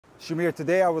Shamir,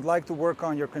 today I would like to work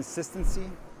on your consistency.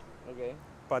 Okay.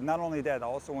 But not only that, I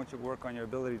also want you to work on your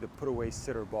ability to put away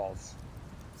sitter balls.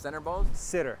 Center balls?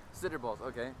 Sitter. Sitter balls,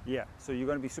 okay. Yeah, so you're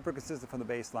going to be super consistent from the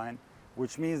baseline,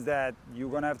 which means that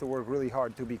you're going to have to work really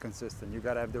hard to be consistent. You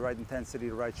got to have the right intensity,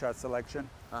 the right shot selection,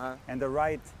 and the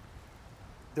right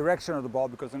direction of the ball,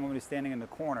 because I'm going to be standing in the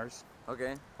corners.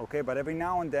 Okay. Okay, but every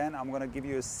now and then I'm going to give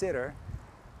you a sitter,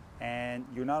 and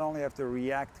you not only have to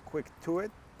react quick to it,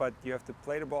 but you have to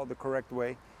play the ball the correct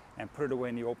way and put it away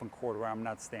in the open court where I'm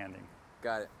not standing.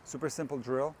 Got it. Super simple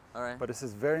drill, all right. But this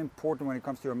is very important when it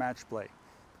comes to your match play,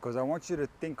 because I want you to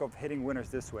think of hitting winners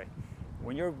this way.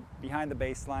 When you're behind the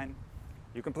baseline,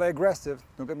 you can play aggressive,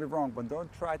 don't get me wrong, but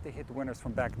don't try to hit winners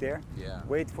from back there. Yeah.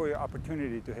 Wait for your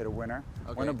opportunity to hit a winner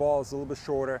Okay. when the ball is a little bit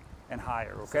shorter and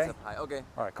higher, okay? Sits up high. Okay.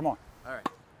 All right, come on. All right.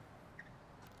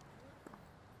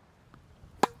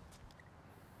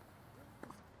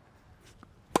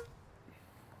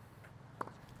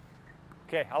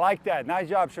 Okay, I like that. Nice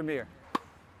job, Shamir.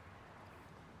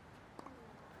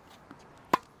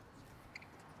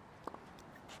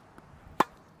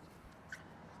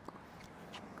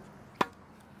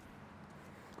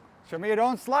 Shamir,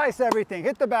 don't slice everything.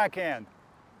 Hit the backhand.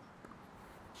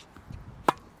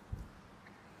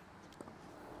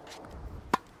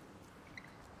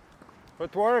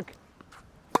 Footwork.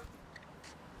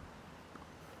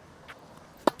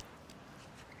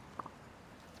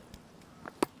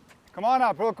 Come on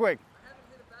up real quick. I haven't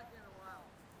hit a backhand in a while.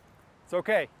 It's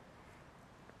okay.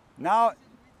 Now,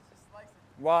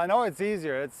 well, I know it's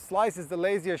easier. Slice is the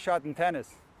laziest shot in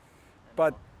tennis.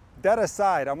 But that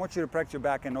aside, I want you to practice your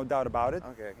backhand, no doubt about it.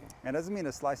 Okay, okay. And it doesn't mean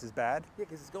the slice is bad. Yeah,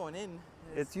 because it's going in.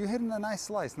 You're hitting a nice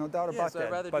slice, no doubt about so that.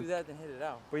 I'd rather do that than hit it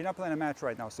out. But you're not playing a match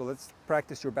right now, so let's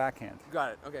practice your backhand.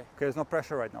 Got it, okay. Okay, there's no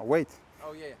pressure right now. Wait.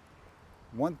 Oh, yeah.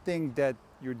 One thing that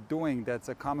you're doing that's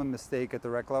a common mistake at the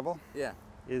rec level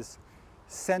is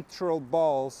central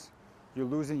balls, you're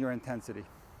losing your intensity.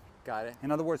 Got it.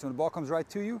 In other words, when the ball comes right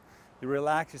to you, you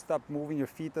relax, you stop moving your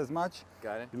feet as much.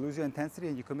 Got it. You lose your intensity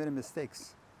and you commit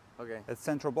mistakes. Okay. At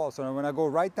central ball. So when I go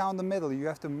right down the middle, you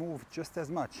have to move just as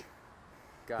much.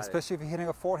 Got it. Especially if you're hitting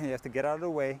a forehand, you have to get out of the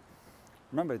way.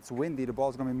 Remember, it's windy, the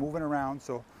ball's going to be moving around,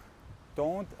 so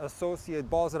don't associate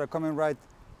balls that are coming right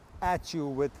at you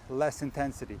with less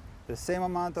intensity. The same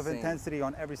amount of intensity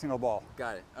on every single ball.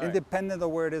 Got it. All independent of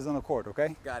where it is on the court,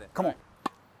 okay? Got it. Come on.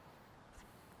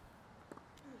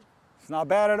 It's not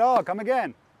bad at all. Come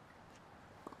again.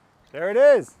 There it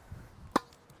is.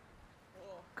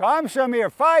 Come,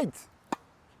 Shamir, fight.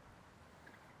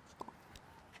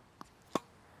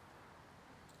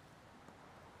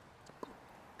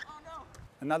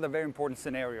 Another very important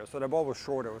scenario. So the ball was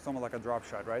shorter. It was almost like a drop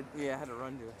shot, right? Yeah, I had to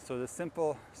run to it. So the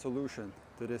simple solution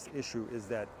to this issue is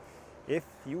that if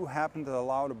you happen to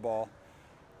allow the ball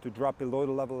to drop below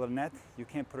the level of the net, you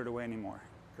can't put it away anymore.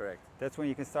 Correct. That's when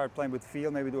you can start playing with feel,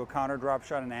 maybe do a counter drop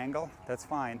shot and angle. That's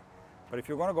fine. But if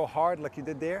you're going to go hard like you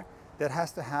did there, that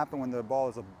has to happen when the ball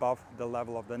is above the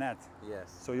level of the net.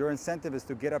 Yes. So your incentive is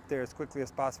to get up there as quickly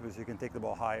as possible so you can take the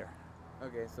ball higher.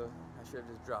 Okay, so I should have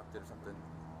just dropped it or something.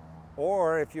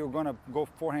 Or if you're going to go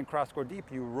forehand cross court deep,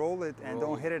 you roll it and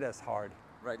don't hit it as hard.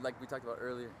 Right, like we talked about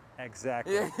earlier.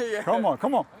 Exactly. Yeah. Come on,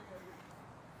 come on.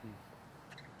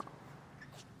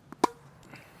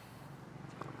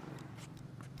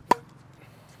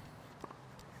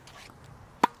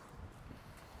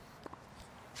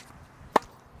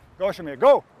 Go, Shamir,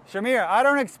 go. Shamir, I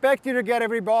don't expect you to get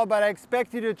every ball, but I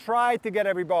expect you to try to get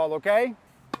every ball, okay?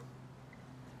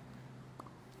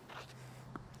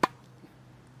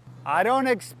 I don't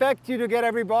expect you to get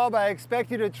every ball, but I expect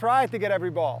you to try to get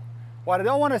every ball. What I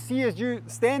don't want to see is you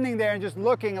standing there and just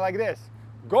looking like this.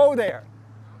 Go there.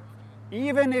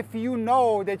 Even if you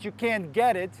know that you can't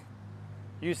get it,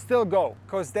 you still go,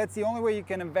 because that's the only way you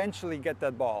can eventually get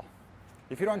that ball.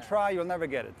 If you don't try, you'll never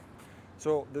get it.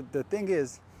 So the thing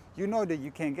is, you know that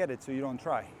you can't get it, so you don't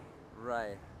try.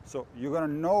 Right. So you're going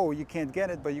to know you can't get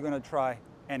it, but you're going to try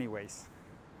anyways.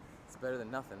 It's better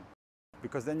than nothing.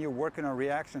 Because then you're working on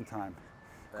reaction time.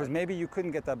 Because maybe you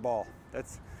couldn't get that ball.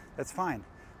 That's fine.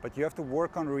 But you have to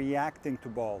work on reacting to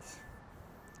balls.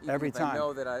 Even every if time. I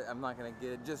know that I'm not going to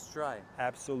get it, just try.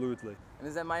 Absolutely. And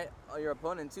is that your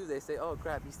opponent too? They say, oh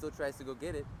crap, he still tries to go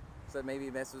get it. So that maybe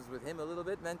it messes with him a little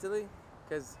bit mentally.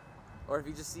 Or if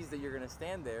he just sees that you're going to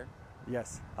stand there.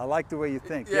 Yes, I like the way you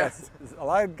think. Yes. A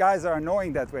lot of guys are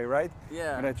annoying that way, right?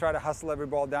 Yeah. When they try to hustle every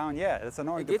ball down, yeah, it's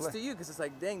annoying. It gets to you because it's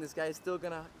like, dang, this guy is still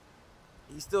gonna,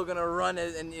 run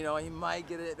it, and you know he might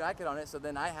get a racket on it. So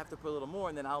then I have to put a little more,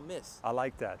 and then I'll miss. I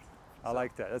like that. I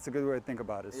like that. That's a good way to think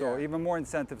about it. So even more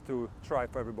incentive to try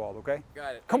for every ball. Okay.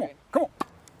 Got it. Come on, come on.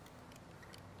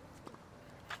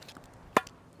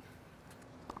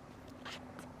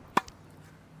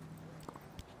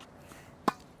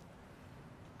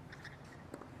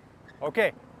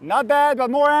 Okay, not bad, but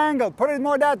more angle. Put it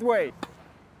more that way.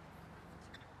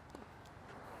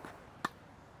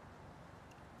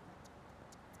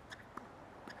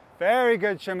 Very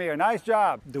good, Shamir. Nice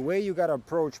job. The way you got to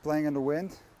approach playing in the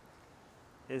wind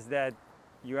is that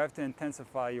you have to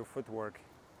intensify your footwork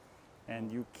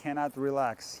and you cannot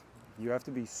relax. You have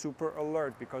to be super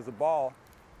alert because the ball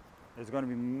is going to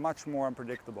be much more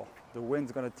unpredictable. The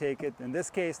wind's going to take it. In this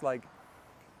case, like,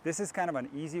 this is kind of an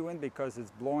easy wind because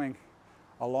it's blowing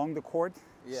along the court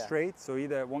straight. So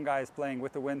either one guy is playing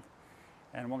with the wind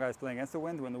and one guy is playing against the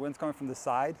wind. When the wind's coming from the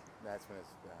side, that's when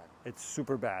it's bad. It's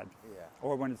super bad. Yeah.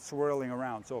 Or when it's swirling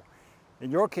around. So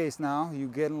in your case now, you're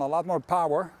getting a lot more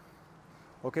power.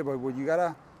 Okay, but what you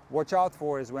gotta watch out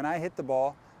for is when I hit the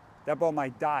ball, that ball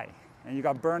might die. And you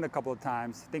got burned a couple of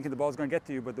times thinking the ball's gonna get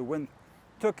to you, but the wind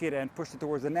took it and pushed it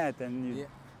towards the net, and you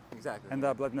end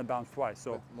up letting it bounce twice.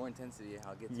 So with more intensity,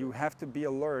 I'll get to you it. have to be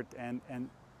alert and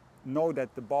know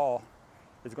that the ball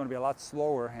is gonna be a lot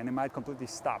slower and it might completely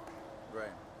stop. Right.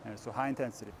 And so high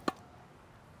intensity.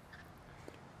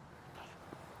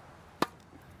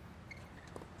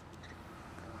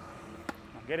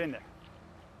 Now get in there.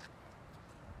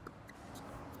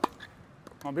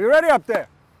 Now be ready up there.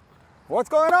 What's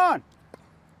going on?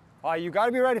 Oh, you got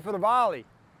to be ready for the volley.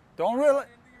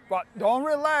 Don't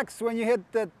relax when you hit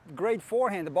that great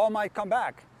forehand. The ball might come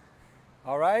back.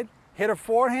 All right? Hit a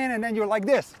forehand and then you're like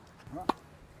this.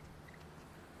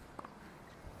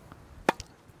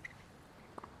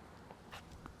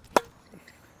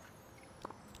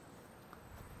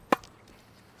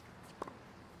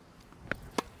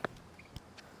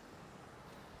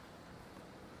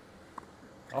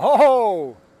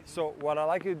 Oh! So what I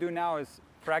like you to do now is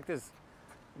practice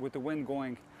with the wind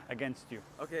going against you.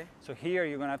 Okay. So here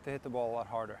you're going to have to hit the ball a lot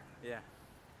harder. Yeah.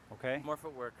 Okay? More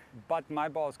footwork. But my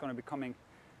ball is going to be coming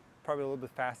probably a little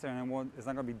bit faster and it's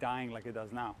not going to be dying like it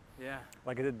does now. Yeah.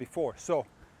 Like it did before. So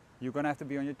you're going to have to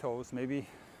be on your toes, maybe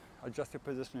adjust your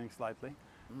positioning slightly.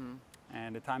 Mm-hmm.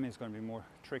 And the timing is going to be more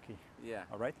tricky. Yeah.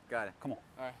 All right? Got it. Come on.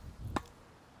 All right.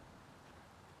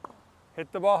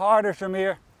 Hit the ball harder,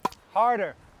 Shamir.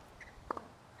 Harder.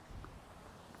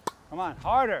 Come on,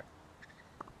 harder.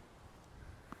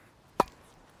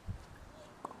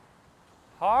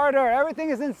 Harder. Everything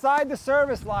is inside the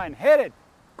service line. Hit it.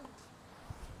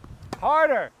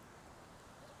 Harder.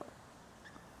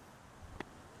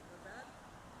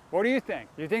 What do you think?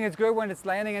 Do you think it's good when it's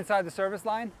landing inside the service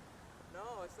line? No,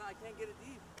 it's not. I can't get it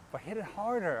deep. But hit it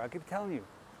harder. I keep telling you.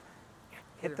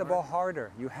 Hit the ball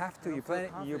harder. You have to.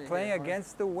 You're playing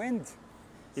against the wind.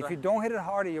 If you don't hit it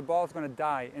harder, your ball's going to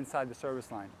die inside the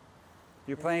service line.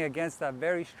 You're playing against that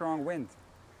very strong wind.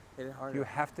 Hit it harder. You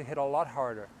have to hit a lot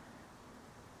harder.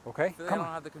 Okay? I feel like I don't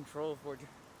have the control for it.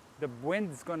 The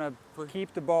wind's going to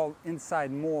keep the ball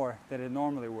inside more than it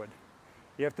normally would.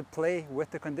 You have to play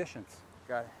with the conditions.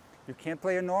 Got it. You can't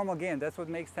play a normal game. That's what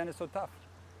makes tennis so tough.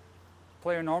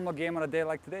 Play a normal game on a day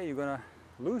like today, you're going to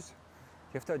lose.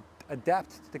 You have to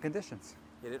adapt to the conditions.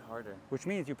 Hit it harder. Which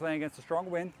means you're playing against a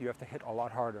strong wind, you have to hit a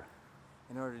lot harder.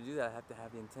 In order to do that, I have to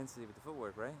have the intensity with the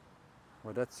footwork, right?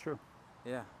 Well, that's true.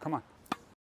 Yeah. Come on.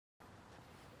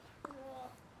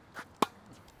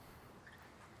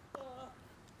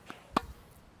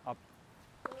 Up.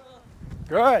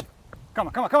 Good. Come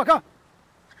on, come on, come on, come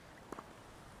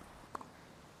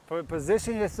on.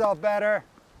 Position yourself better.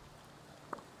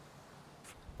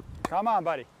 Come on,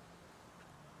 buddy.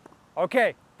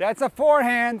 Okay, that's a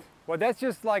forehand. Well, that's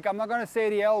just like, I'm not going to say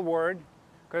the L word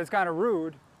because it's kind of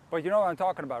rude, but you know what I'm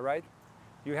talking about, right?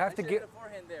 You have to get. A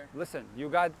forehand there. Listen, you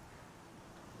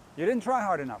didn't try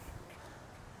hard enough.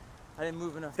 I didn't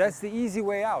move enough. That's the easy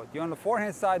way out. You're on the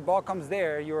forehand side, ball comes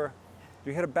there, you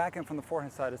hit a backhand from the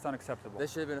forehand side, it's unacceptable.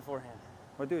 This should have been a forehand.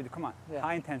 Well, dude, come on, Yeah.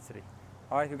 high intensity.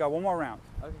 All right, you got one more round.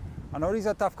 Okay. I know these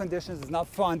are tough conditions, it's not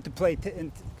fun to play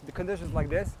in the conditions like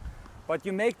this, but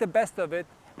you make the best of it,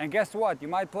 and guess what? You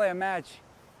might play a match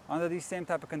under these same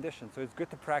type of conditions, so it's good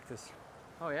to practice.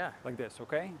 Oh yeah. Like this,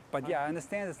 okay? But yeah, I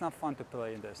understand it's not fun to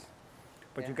play in this,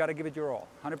 but you got to give it your all,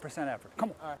 100% effort.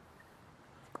 Come on. All right.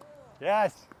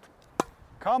 Yes.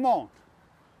 Come on.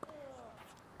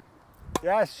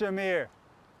 Yes, Shamir.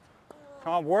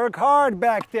 Come on, work hard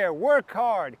back there. Work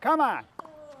hard. Come on.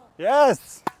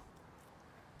 Yes.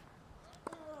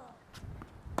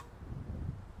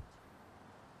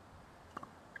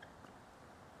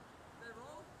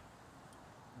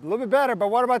 A little bit better, but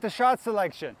what about the shot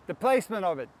selection? The placement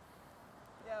of it?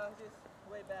 Yeah, it was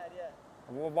just way bad, yeah.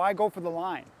 Well, why go for the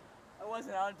line? I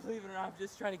wasn't, believe it or not, I'm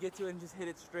just trying to get to it and just hit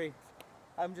it straight.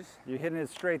 You're hitting it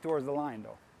straight towards the line,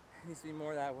 though. It needs to be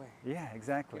more that way. Yeah,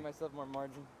 exactly. Give myself more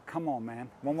margin. Come on,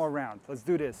 man. One more round. Let's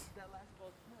do this. That last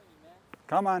ball's killing me, man.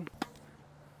 Come on.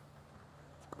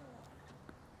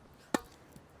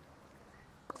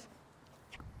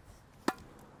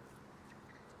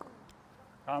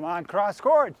 Come on, cross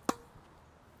court.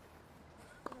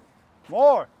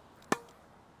 More.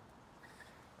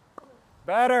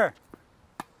 Better.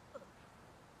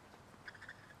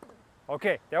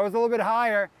 Okay, that was a little bit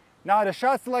higher. Now the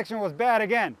shot selection was bad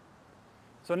again.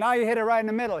 So now you hit it right in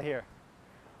the middle here.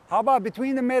 How about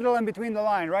between the middle and between the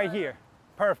line, right here?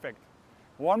 Perfect.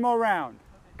 One more round.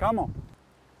 Come on.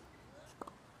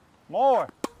 More.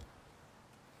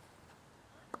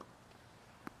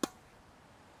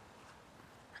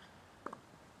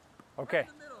 Okay.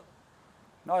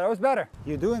 No, that was better.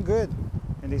 You're doing good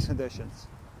in these conditions.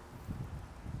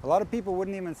 A lot of people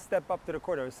wouldn't even step up to the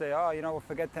court. They would say, oh, you know, we'll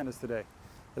forget tennis today.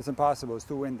 It's impossible, it's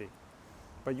too windy.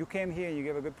 But you came here, you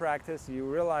gave a good practice, you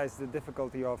realized the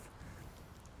difficulty of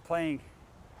playing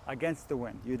against the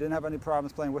wind. You didn't have any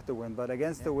problems playing with the wind, but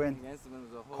against the wind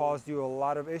caused you a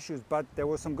lot of issues. But there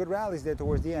were some good rallies there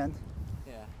towards the end.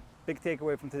 Yeah. Big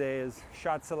takeaway from today is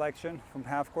shot selection from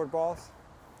half-court balls,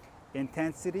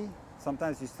 intensity.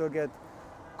 Sometimes you still get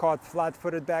caught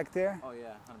flat-footed back there. Oh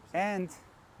yeah, 100%. And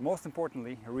most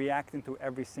importantly, reacting to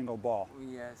every single ball.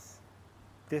 Yes.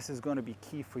 This is going to be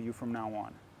key for you from now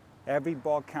on. Every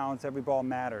ball counts, every ball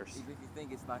matters. Even if you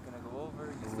think it's not going to go over,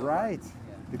 you still Right,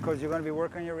 yeah. Because you're going to be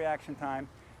working on your reaction time,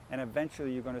 and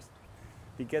eventually you're going to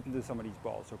be getting to some of these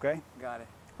balls, okay? Got it.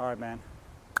 All right, man.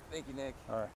 Thank you, Nick. All right.